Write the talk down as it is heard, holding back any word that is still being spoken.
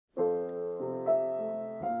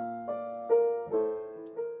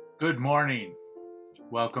Good morning.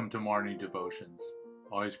 Welcome to Morning Devotions.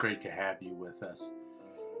 Always great to have you with us.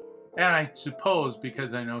 And I suppose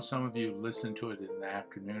because I know some of you listen to it in the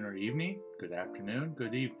afternoon or evening, good afternoon,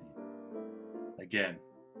 good evening. Again,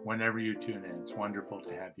 whenever you tune in, it's wonderful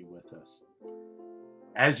to have you with us.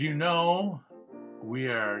 As you know, we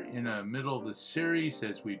are in the middle of the series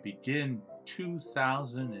as we begin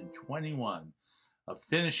 2021 of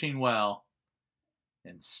finishing well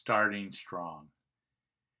and starting strong.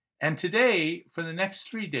 And today, for the next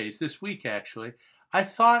 3 days, this week actually, I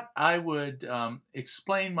thought I would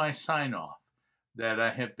explain my sign off that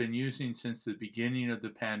I have been using since the beginning of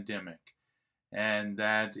the pandemic. And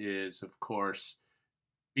that is, of course,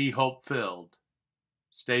 be hope filled,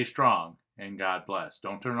 stay strong, and God bless.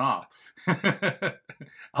 Don't turn off.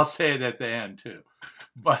 I'll say it at the end too.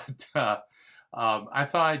 But I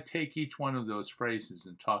thought I'd take each one of those phrases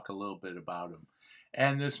and talk a little bit about them.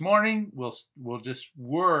 And this morning, we'll just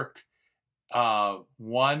work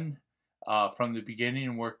one from the beginning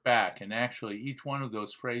and work back. And actually, each one of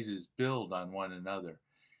those phrases build on one another.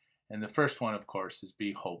 And the first one, of course, is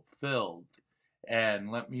be hope-filled. And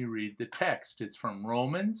let me read the text. It's from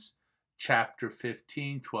Romans chapter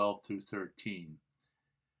 15, 12 through 13.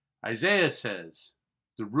 Isaiah says,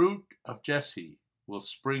 "The root of Jesse will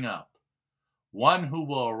spring up, one who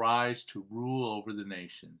will arise to rule over the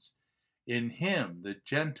nations. In him the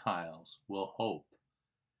Gentiles will hope.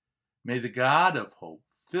 May the God of hope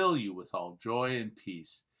fill you with all joy and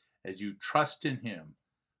peace as you trust in him,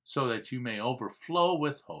 so that you may overflow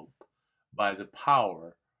with hope by the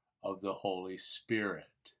power of the Holy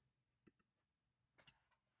Spirit."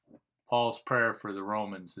 Paul's prayer for the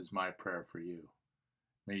Romans is my prayer for you.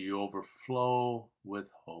 May you overflow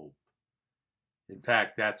with hope. In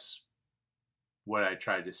fact, that's what I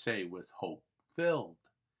tried to say with hope filled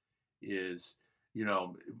is,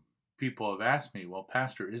 people have asked me, well,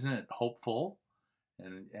 Pastor, isn't it hopeful?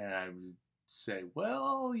 And I would say,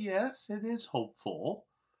 well, yes, it is hopeful,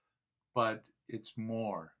 but it's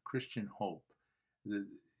more Christian hope.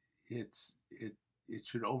 It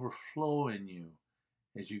should overflow in you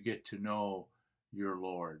as you get to know your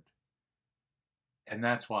Lord. And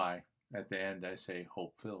that's why at the end I say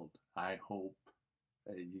hope filled. I hope,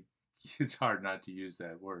 it's hard not to use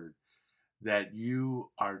that word, that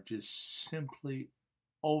you are just simply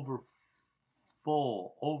overfilled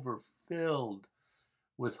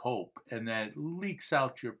with hope, and that leaks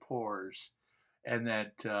out your pores, and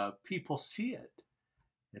that people see it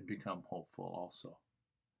and become hopeful also.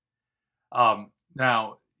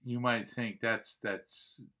 Now, you might think that's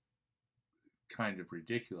kind of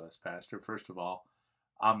ridiculous, Pastor. First of all,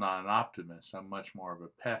 I'm not an optimist. I'm much more of a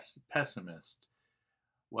pessimist.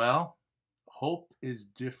 Well, hope is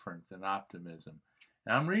different than optimism.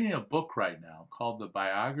 And I'm reading a book right now called The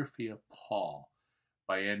Biography of Paul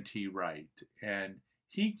by N.T. Wright. And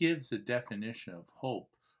he gives a definition of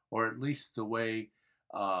hope, or at least the way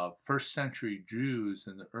first century Jews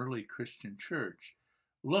in the early Christian church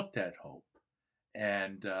looked at hope.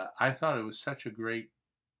 And I thought it was such a great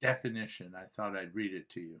definition, I thought I'd read it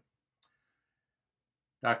to you.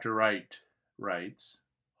 Dr. Wright writes,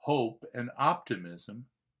 "Hope and optimism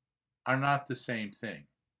are not the same thing.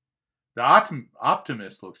 The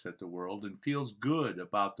optimist looks at the world and feels good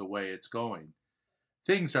about the way it's going.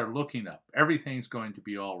 Things are looking up. Everything's going to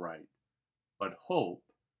be all right. But hope,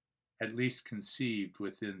 at least conceived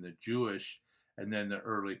within the Jewish and then the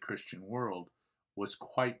early Christian world, was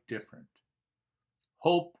quite different.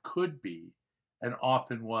 Hope could be, and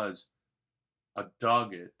often was, a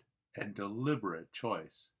dogged and deliberate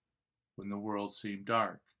choice when the world seemed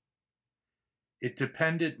dark. It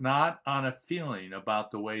depended not on a feeling about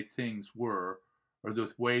the way things were or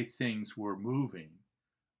the way things were moving,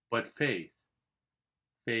 but faith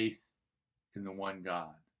in the one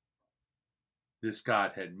God. This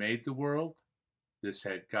God had made the world.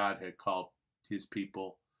 God had called his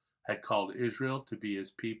people, had called Israel to be his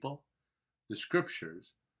people. The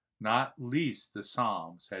scriptures, not least the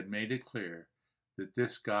Psalms, had made it clear that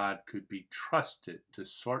this God could be trusted to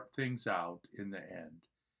sort things out in the end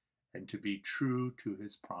and to be true to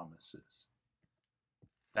his promises.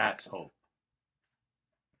 That's hope.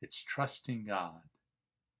 It's trusting God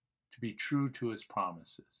to be true to his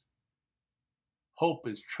promises. Hope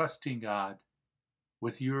is trusting God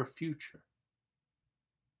with your future,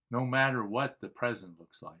 no matter what the present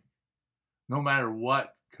looks like, no matter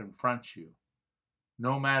what confronts you,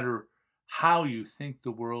 no matter how you think the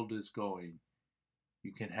world is going.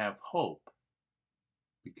 You can have hope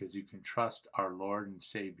because you can trust our Lord and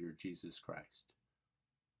Savior, Jesus Christ,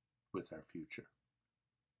 with our future.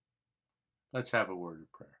 Let's have a word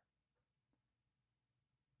of prayer.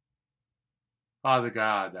 Father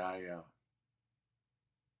God, I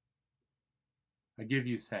give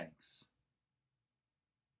you thanks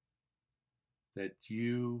that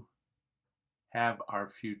you have our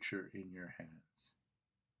future in your hands.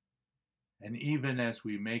 And even as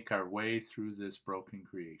we make our way through this broken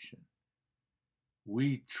creation,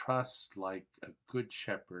 we trust like a good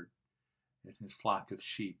shepherd and his flock of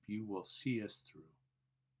sheep, you will see us through.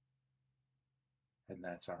 And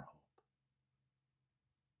that's our hope.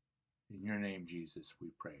 In your name, Jesus, we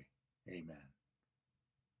pray. Amen.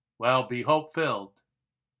 Well, be hope-filled,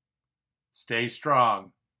 stay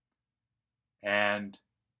strong, and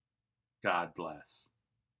God bless.